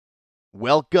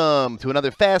Welcome to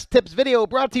another Fast Tips video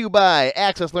brought to you by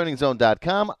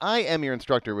AccessLearningZone.com. I am your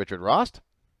instructor, Richard Rost.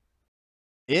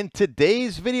 In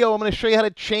today's video, I'm going to show you how to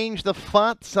change the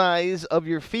font size of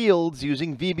your fields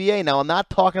using VBA. Now, I'm not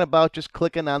talking about just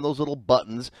clicking on those little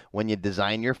buttons when you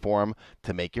design your form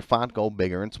to make your font go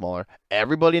bigger and smaller.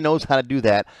 Everybody knows how to do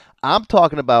that. I'm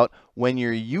talking about when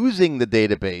you're using the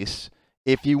database,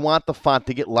 if you want the font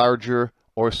to get larger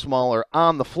or smaller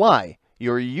on the fly,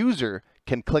 your user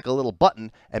can click a little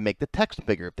button and make the text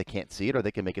bigger if they can't see it, or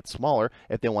they can make it smaller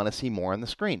if they want to see more on the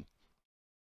screen.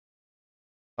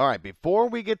 All right, before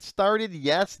we get started,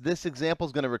 yes, this example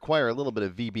is going to require a little bit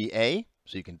of VBA,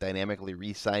 so you can dynamically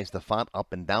resize the font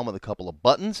up and down with a couple of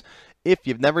buttons. If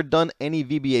you've never done any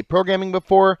VBA programming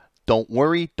before, don't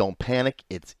worry, don't panic.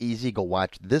 It's easy. Go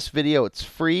watch this video. It's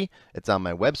free. It's on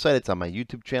my website. It's on my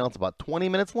YouTube channel. It's about 20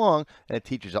 minutes long, and it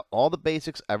teaches you all the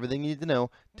basics, everything you need to know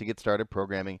to get started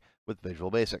programming with Visual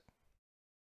Basic.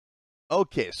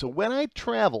 Okay, so when I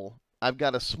travel, I've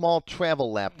got a small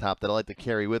travel laptop that I like to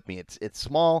carry with me. It's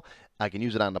small. I can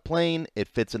use it on the plane. It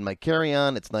fits in my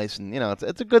carry-on. It's nice and,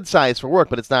 it's a good size for work,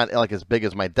 but it's not like as big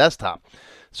as my desktop.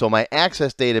 So my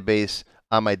Access database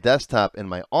on my desktop in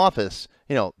my office,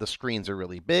 the screens are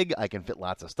really big. I can fit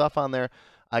lots of stuff on there.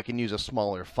 I can use a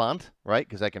smaller font, right,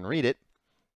 because I can read it.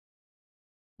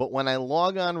 But when I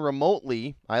log on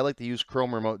remotely, I like to use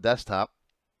Chrome Remote Desktop.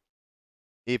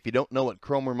 If you don't know what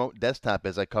Chrome Remote Desktop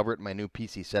is, I cover it in my new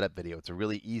PC setup video. It's a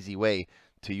really easy way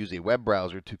to use a web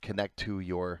browser to connect to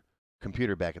your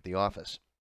computer back at the office.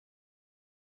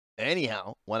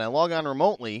 Anyhow, when I log on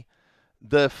remotely,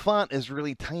 the font is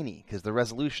really tiny because the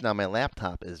resolution on my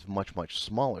laptop is much, much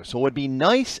smaller. So it would be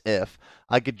nice if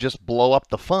I could just blow up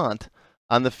the font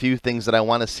on the few things that I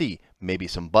want to see. Maybe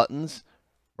some buttons,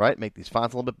 right? Make these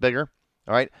fonts a little bit bigger,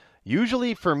 all right?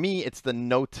 Usually for me, it's the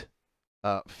note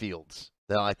fields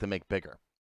that I like to make bigger.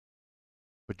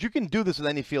 But you can do this with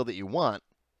any field that you want,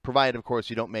 provided, of course,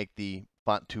 you don't make the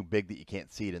font too big that you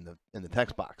can't see it in the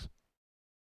text box.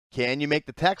 Can you make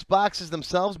the text boxes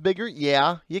themselves bigger?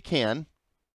 Yeah, you can.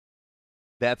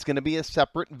 That's going to be a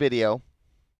separate video.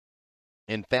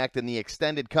 In fact, in the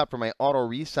extended cut for my auto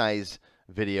resize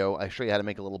video, I show you how to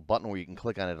make a little button where you can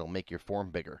click on it. It'll make your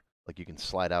form bigger. Like you can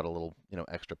slide out a little,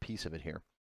 extra piece of it here.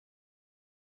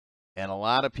 And a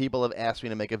lot of people have asked me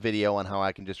to make a video on how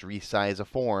I can just resize a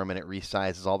form and it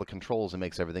resizes all the controls and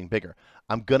makes everything bigger.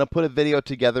 I'm going to put a video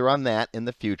together on that in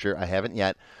the future. I haven't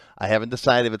yet. I haven't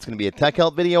decided if it's going to be a tech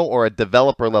help video or a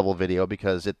developer level video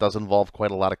because it does involve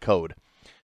quite a lot of code.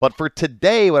 But for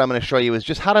today, what I'm going to show you is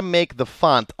just how to make the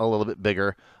font a little bit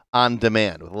bigger on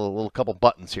demand with a little couple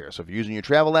buttons here. So if you're using your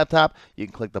travel laptop, you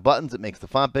can click the buttons. It makes the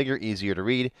font bigger, easier to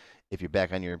read. If you're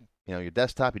back on your your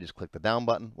desktop, you just click the down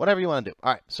button, whatever you want to do.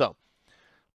 All right, so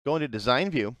go into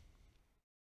Design View.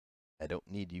 I don't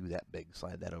need you that big.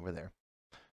 Slide that over there.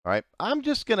 All right, I'm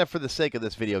just going to, for the sake of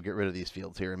this video, get rid of these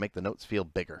fields here and make the notes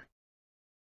field bigger.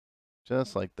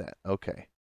 Just like that. Okay.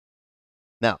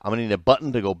 Now, I'm going to need a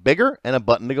button to go bigger and a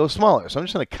button to go smaller. So I'm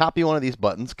just going to copy one of these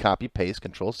buttons, copy, paste,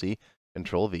 Control-C,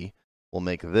 Control-V. We'll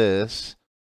make this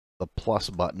the plus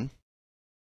button.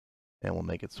 And we'll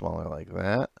make it smaller like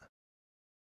that.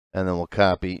 And then we'll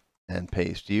copy and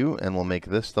paste you, and we'll make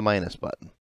this the minus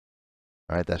button.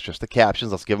 All right, that's just the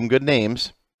captions. Let's give them good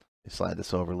names. Slide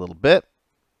this over a little bit.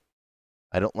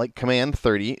 I don't like Command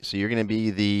 30, so you're going to be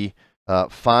the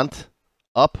font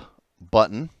up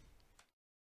button.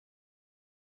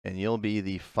 And you'll be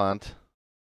the font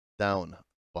down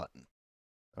button.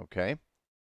 Okay.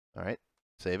 All right.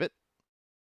 Save it.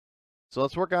 So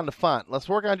let's work on the font. Let's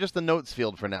work on just the notes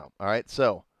field for now. All right.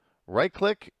 So right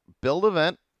click, build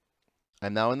event.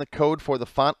 I'm now in the code for the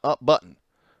font up button.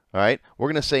 All right.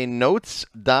 We're going to say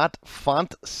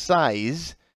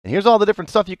notes.FontSize. And here's all the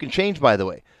different stuff you can change, by the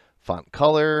way. Font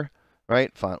color,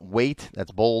 right? Font weight.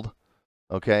 That's bold.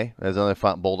 Okay. There's another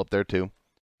font bold up there too.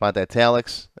 Font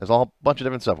italics, there's a whole bunch of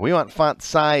different stuff. We want font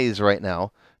size right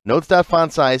now.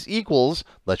 Notes.FontSize equals,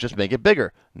 let's just make it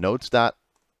bigger.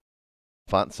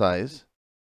 Notes.FontSize,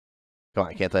 come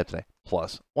on, I can't type today,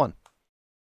 +1. All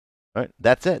right,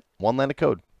 that's it. One line of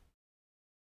code.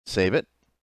 Save it.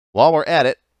 While we're at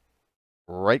it,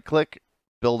 right click,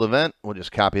 build event. We'll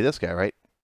just copy this guy, right?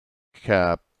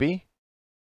 Copy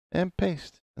and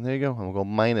paste. And there you go. And we'll go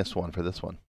 -1 for this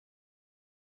one.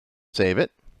 Save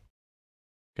it.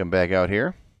 Come back out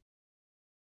here.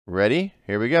 Ready?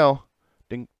 Here we go.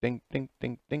 Ding, ding, ding,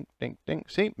 ding, ding, ding, ding.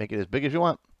 See? Make it as big as you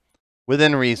want.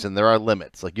 Within reason, there are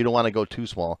limits. Like, you don't want to go too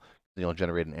small. Then you'll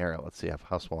generate an error. Let's see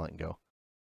how small I can go.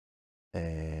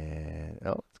 And,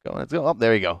 oh, let's go. Oh,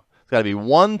 there you go. It's got to be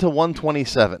 1 to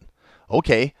 127.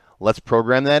 Okay, let's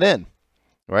program that in.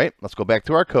 right? Let's go back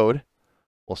to our code.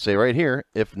 We'll say right here,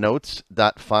 if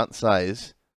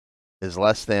notes.font-size is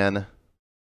less than,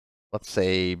 let's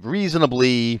say,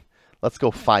 reasonably, let's go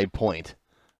 5 point,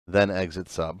 then exit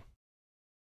sub.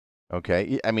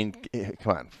 Okay, I mean,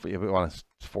 come on, if we want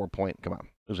a 4 point, come on,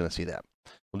 who's going to see that?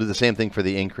 We'll do the same thing for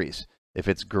the increase. If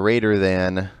it's greater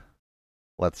than,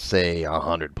 let's say,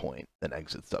 100 point, then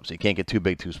exit sub. So you can't get too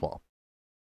big, too small.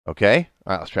 Okay,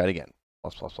 all right, let's try it again.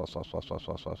 Plus, plus, plus, plus, plus, plus,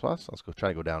 plus, plus, plus. Let's go try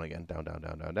to go down again. Down, down,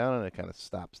 down, down, down, and it kind of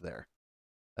stops there.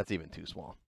 That's even too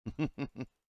small.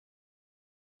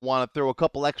 Want to throw a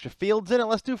couple extra fields in it?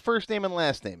 Let's do first name and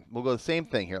last name. We'll go the same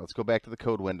thing here. Let's go back to the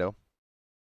code window.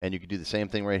 And you can do the same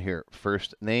thing right here.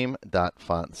 First name dot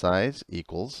font size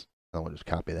equals, and we'll just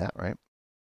copy that, right?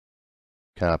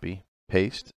 Copy,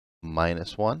 paste,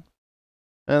 -1. And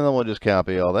then we'll just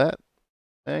copy all that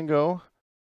and go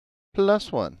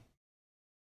 +1.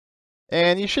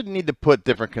 And you shouldn't need to put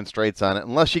different constraints on it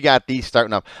unless you got these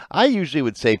starting up. I usually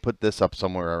would say put this up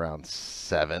somewhere around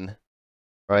 7,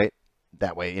 right?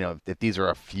 That way, you know, if these are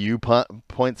a few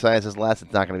point sizes less,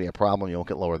 it's not going to be a problem. You won't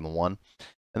get lower than 1.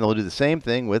 And then we'll do the same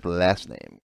thing with last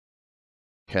name.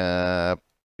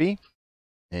 Copy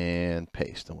and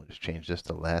paste. And we'll just change this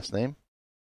to last name.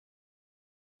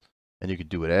 And you can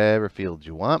do whatever fields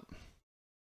you want.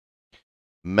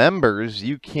 Members,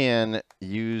 you can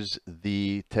use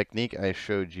the technique I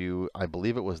showed you. I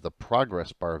believe it was the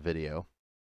progress bar video.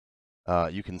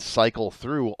 You can cycle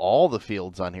through all the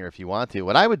fields on here if you want to.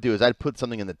 What I would do is I'd put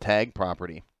something in the tag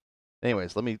property.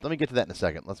 Anyways, let me get to that in a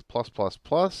second. Let's plus.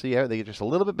 See how they get just a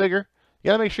little bit bigger. You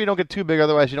got to make sure you don't get too big,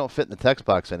 otherwise you don't fit in the text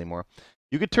box anymore.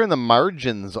 You could turn the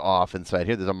margins off inside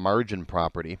here. There's a margin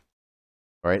property,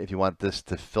 right? If you want this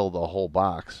to fill the whole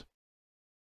box,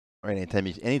 right?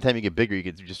 Anytime you get bigger, you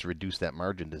could just reduce that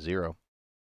margin to 0.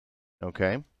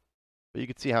 Okay, but you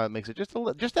can see how it makes it just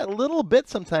that little bit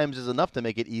sometimes is enough to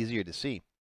make it easier to see,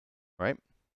 right?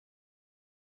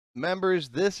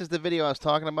 Members, this is the video I was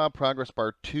talking about, Progress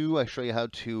Bar 2. I show you how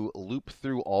to loop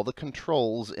through all the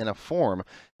controls in a form,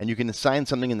 and you can assign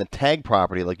something in the tag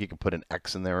property, like you can put an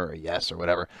X in there or a yes or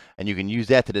whatever, and you can use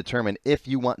that to determine if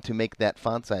you want to make that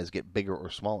font size get bigger or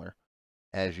smaller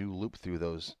as you loop through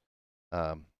those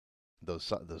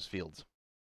fields.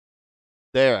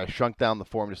 There, I shrunk down the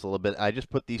form just a little bit. I just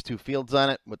put these 2 fields on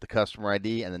it with the customer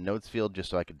ID and the notes field just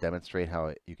so I could demonstrate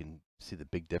how you can see the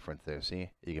big difference there. See,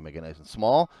 you can make it nice and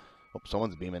small. Oh,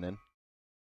 someone's beaming in.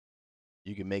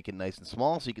 You can make it nice and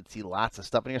small so you can see lots of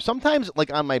stuff in here. Sometimes,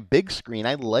 like on my big screen,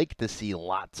 I like to see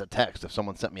lots of text if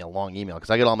someone sent me a long email,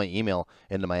 because I get all my email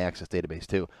into my Access database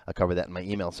too. I cover that in my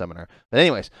email seminar. But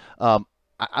anyways,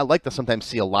 I like to sometimes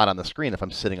see a lot on the screen if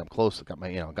I'm sitting up close. I've got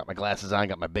my glasses on,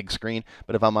 got my big screen.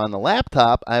 But if I'm on the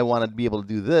laptop, I want to be able to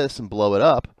do this and blow it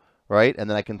up, right? And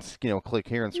then I can, click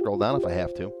here and scroll down if I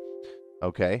have to.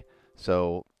 Okay,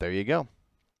 so there you go.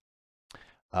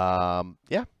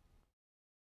 Yeah.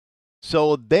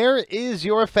 So there is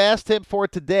your fast tip for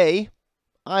today.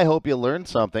 I hope you learned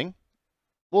something.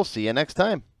 We'll see you next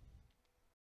time.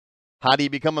 How do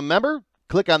you become a member?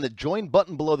 Click on the join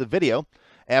button below the video.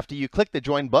 After you click the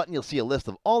join button, you'll see a list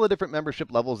of all the different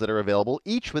membership levels that are available,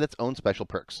 each with its own special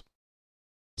perks.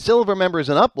 Silver members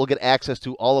and up will get access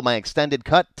to all of my extended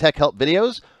cut tech help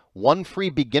videos, 1 free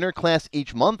beginner class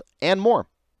each month, and more.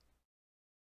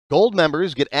 Gold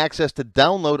members get access to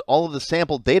download all of the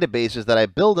sample databases that I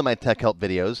build in my tech help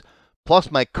videos,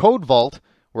 plus my code vault,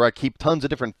 where I keep tons of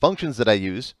different functions that I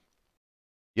use.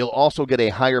 You'll also get a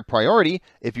higher priority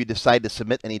if you decide to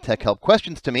submit any tech help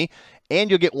questions to me, and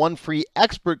you'll get 1 free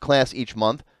expert class each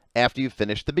month after you've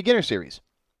finished the beginner series.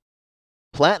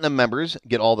 Platinum members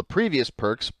get all the previous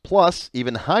perks, plus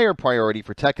even higher priority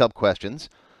for tech help questions,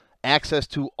 access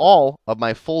to all of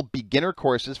my full beginner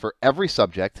courses for every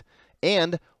subject,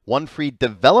 and 1 free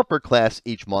developer class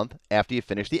each month after you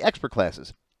finish the expert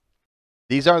classes.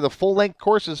 These are the full-length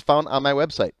courses found on my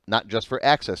website, not just for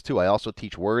Access too. I also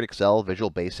teach Word, Excel, Visual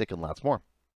Basic, and lots more.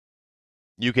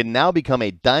 You can now become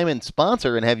a Diamond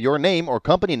sponsor and have your name or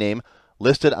company name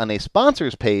listed on a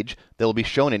sponsors page that will be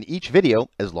shown in each video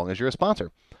as long as you're a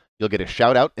sponsor. You'll get a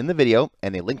shout out in the video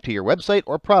and a link to your website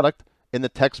or product in the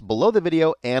text below the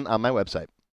video and on my website.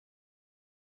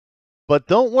 But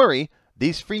don't worry,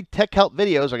 these free tech help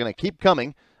videos are going to keep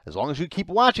coming. As long as you keep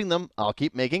watching them, I'll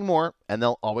keep making more, and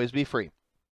they'll always be free.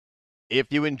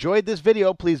 If you enjoyed this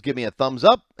video, please give me a thumbs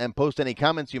up and post any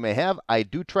comments you may have. I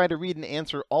do try to read and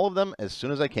answer all of them as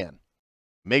soon as I can.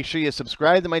 Make sure you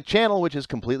subscribe to my channel, which is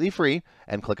completely free,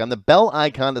 and click on the bell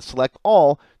icon to select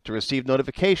all to receive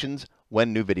notifications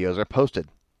when new videos are posted.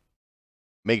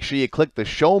 Make sure you click the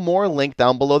Show More link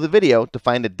down below the video to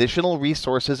find additional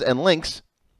resources and links.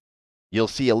 You'll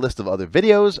see a list of other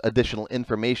videos, additional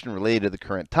information related to the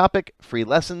current topic, free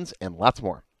lessons, and lots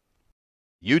more.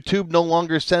 YouTube no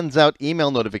longer sends out email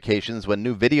notifications when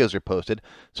new videos are posted,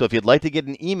 so if you'd like to get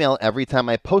an email every time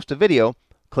I post a video,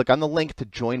 click on the link to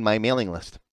join my mailing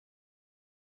list.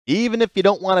 Even if you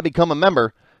don't want to become a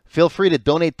member, feel free to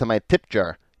donate to my tip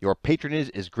jar. Your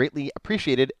patronage is greatly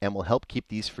appreciated and will help keep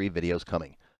these free videos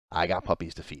coming. I got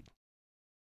puppies to feed.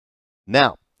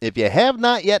 Now, if you have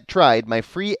not yet tried my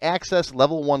free Access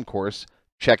Level 1 course,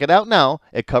 check it out now.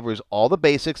 It covers all the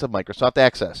basics of Microsoft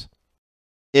Access.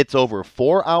 It's over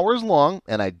 4 hours long,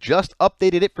 and I just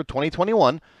updated it for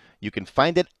 2021. You can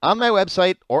find it on my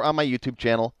website or on my YouTube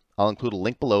channel. I'll include a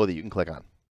link below that you can click on.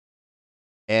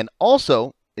 And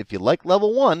also, if you like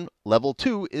Level 1, Level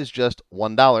 2 is just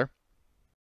 $1.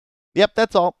 Yep,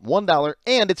 that's all, $1,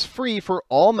 and it's free for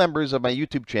all members of my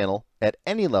YouTube channel at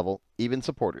any level, even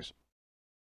supporters.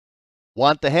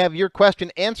 Want to have your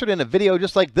question answered in a video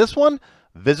just like this one?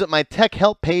 Visit my tech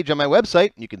help page on my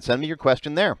website. You can send me your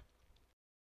question there.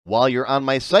 While you're on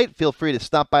my site, feel free to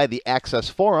stop by the Access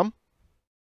Forum.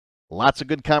 Lots of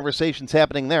good conversations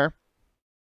happening there.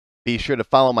 Be sure to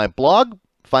follow my blog,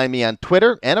 find me on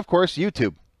Twitter, and of course,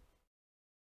 YouTube.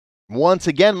 Once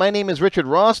again, my name is Richard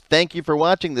Ross. Thank you for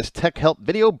watching this Tech Help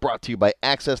video brought to you by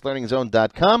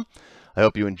AccessLearningZone.com. I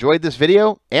hope you enjoyed this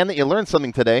video and that you learned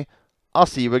something today. I'll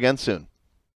see you again soon.